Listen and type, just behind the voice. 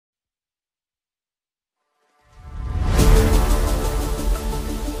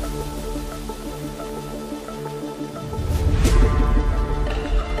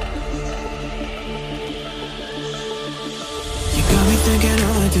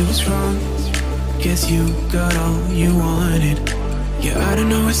did was wrong. Guess you got all you wanted. Yeah, I don't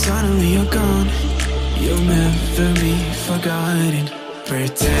know why suddenly you're gone. You'll never be forgotten.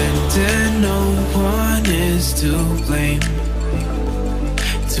 Pretending no one is to blame.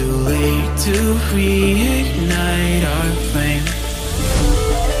 Too late to reignite our flame.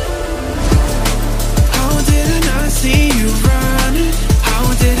 How did I not see you running? How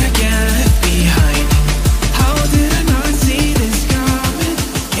did I get left behind? How did I not see this coming?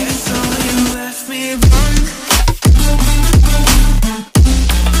 Guess all you left me run.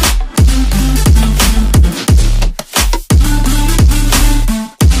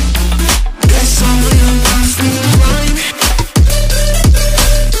 Guess all you left me run.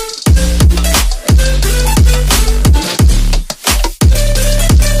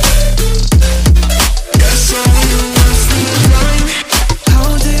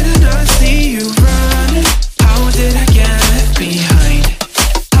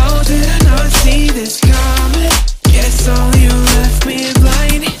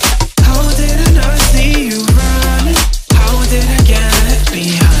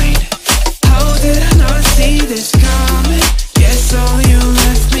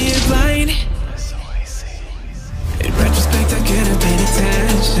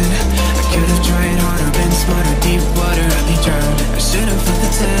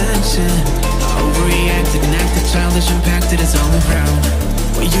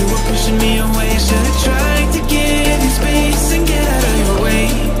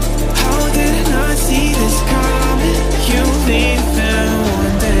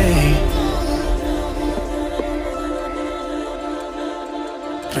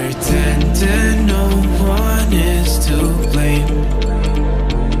 Pretending no one is to blame.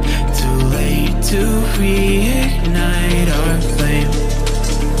 Too late to reignite our flame.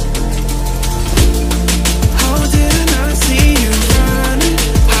 How did I not see you running?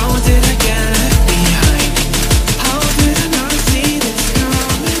 How did I get left behind? How did I not see this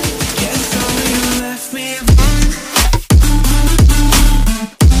coming? Guess all you left me run.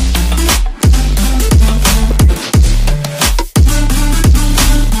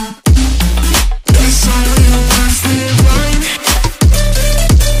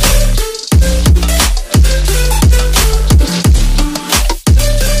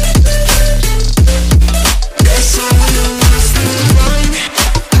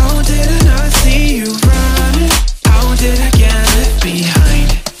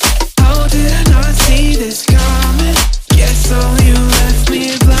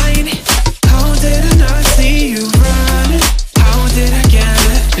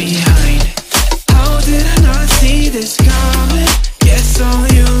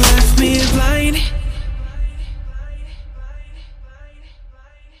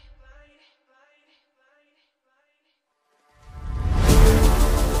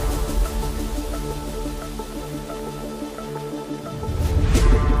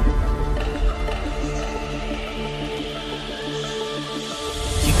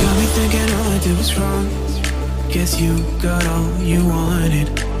 Thinking all I did was wrong. Guess you got all you wanted.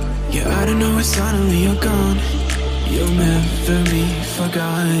 Yeah, I don't know why suddenly you're gone. You'll never be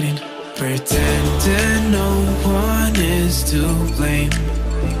forgotten. Pretending no one is to blame.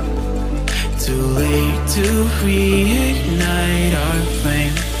 Too late to reignite our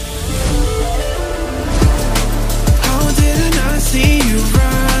flame. How did I not see you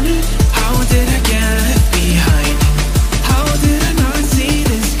running? How did I get left behind? How did I not see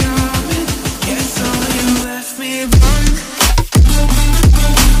this coming? Guess all you left me run.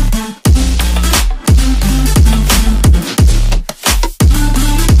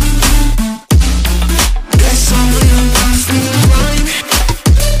 Guess all you left me run.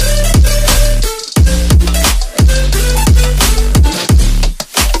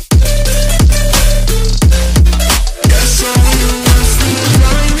 Guess all you left me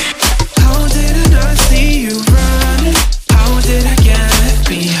run. How did I not see you running? How did I get left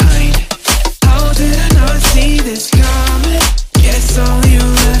behind? How did I not see this coming? Guess all you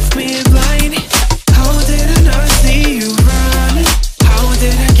left me blind. How did I not see you running? How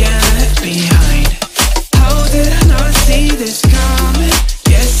did I get left behind? How did I not see this coming?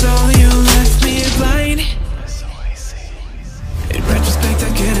 Guess all you left me blind. In retrospect,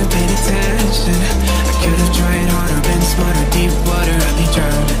 I could have paid attention. I could have tried harder, been smarter, deep water, I'd be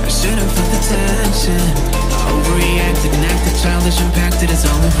drowned. I should have felt the tension. I overreacted and acted childish, impacted us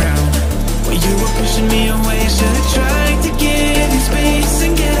all around. When you were pushing me away, I should have tried to give you space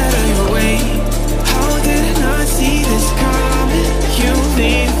and get out of your way. How did I not see this coming? You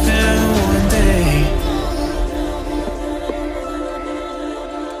leaving one day.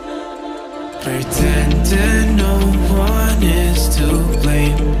 Pretending no one is to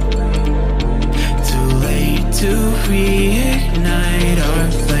blame.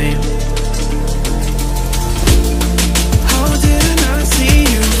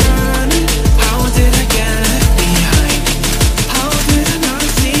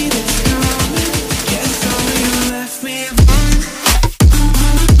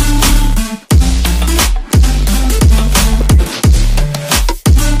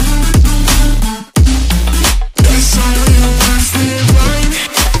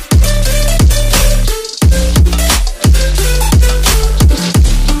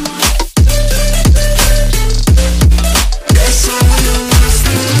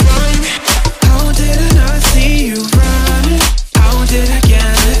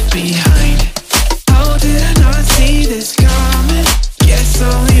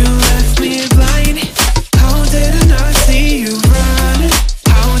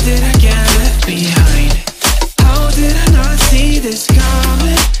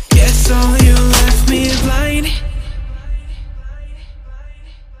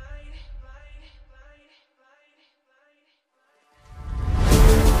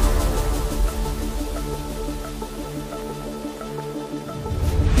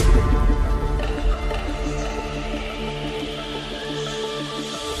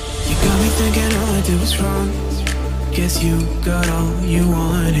 thinking all I did was wrong. Guess you got all you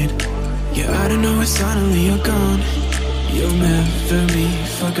wanted. Yeah, I don't know why suddenly you're gone. You'll never be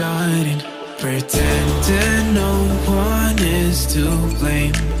forgotten. Pretending no one is to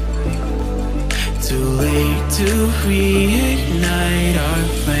blame. Too late to reignite our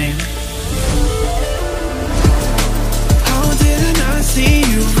flame. How did I not see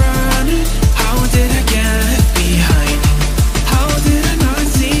you running? How did I get behind? How did I not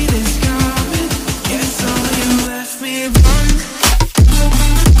see this coming? Guess all you left me blind.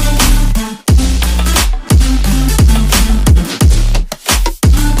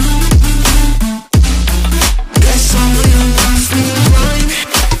 Guess all you left me blind.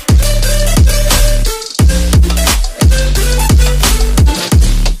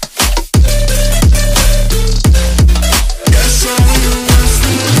 Guess all you left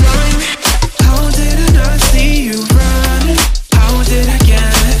me blind. How did I not see you running? How did I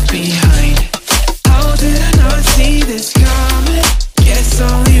get behind? How did I not see this coming? Guess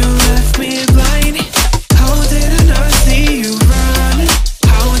all you left me blind. How did I not see you running?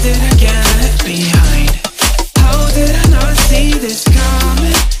 How did I get behind? How did I not see this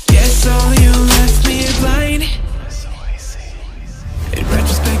coming? Guess all you left me blind. In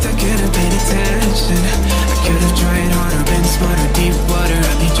retrospect, I could have paid attention. I could have tried harder, been smarter. Deep water,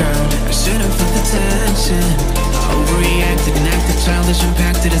 I'd be drowned. I should have felt the tension. I overreacted and acted childish,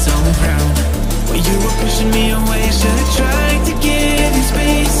 impacted is all around. When you were pushing me away, I should have tried to give you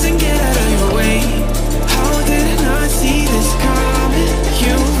space and get out of your way. How did I not see this coming?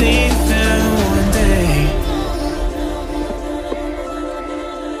 You leaving one day.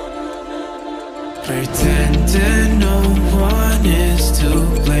 Pretending no one is to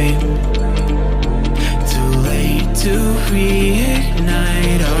blame. Too late to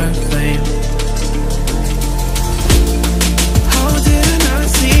reignite our flame. How did I not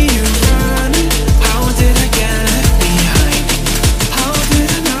see you running? How did I get behind? How did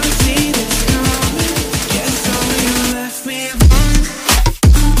I not see this coming? Guess all you left me blind.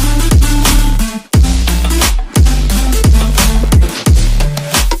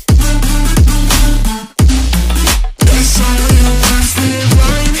 Guess all you left me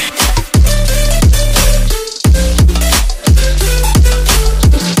blind.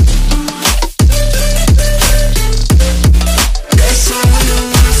 Guess all you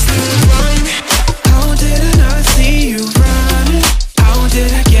left me blind. How did I not see you running? How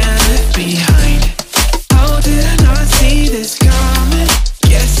did I get behind? How did I not see this coming?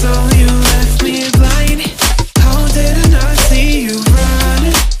 Guess all you left me blind. How did I not see you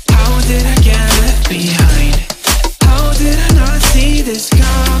running? How did I get behind? How did I not see this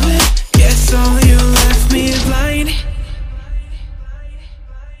coming? Guess all you left me blind.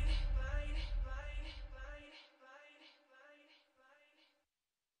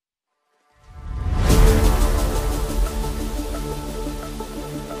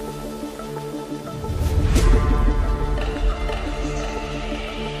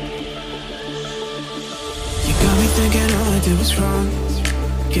 You got me thinking all I did was wrong.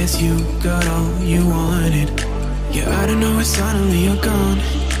 Guess you got all you wanted. Yeah, I don't know why suddenly you're gone.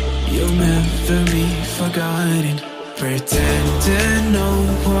 You'll never be forgotten. Pretending no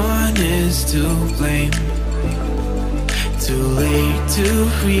one is to blame. Too late to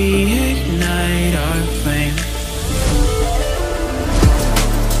reignite our flame.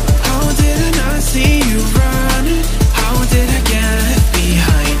 How did I not see you running? How did I get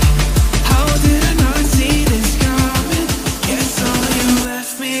behind? How did I not see this coming? Guess all you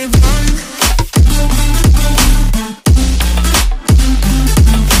left me blind.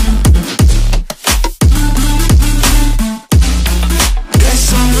 Guess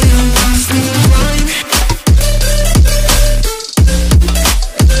all you left me blind.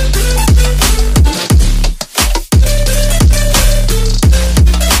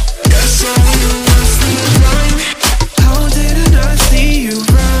 Guess all you left me blind. How did I not see you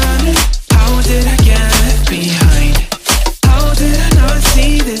running? How did I get behind? How did I not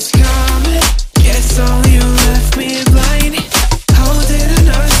see this coming? Guess all you left me blind. How did I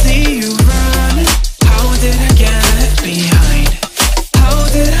not see you running? How did I get behind? How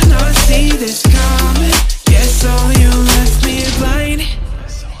did I not see this coming? Guess all you left me blind.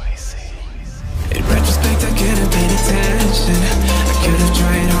 In retrospect, I could have paid attention. I could have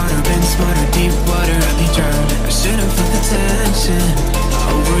tried harder, been smarter. Deep water, I'd be drowned. I should have felt the tension. I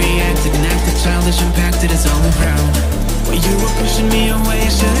overreacted and acted childish, impacted is all around. When you were pushing me away, I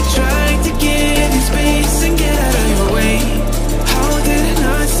should have tried to give you space and get out of your way. How did I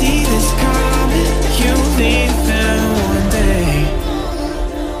not see this coming? You leaving one day.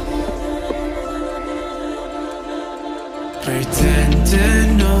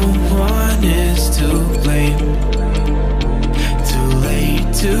 Pretending no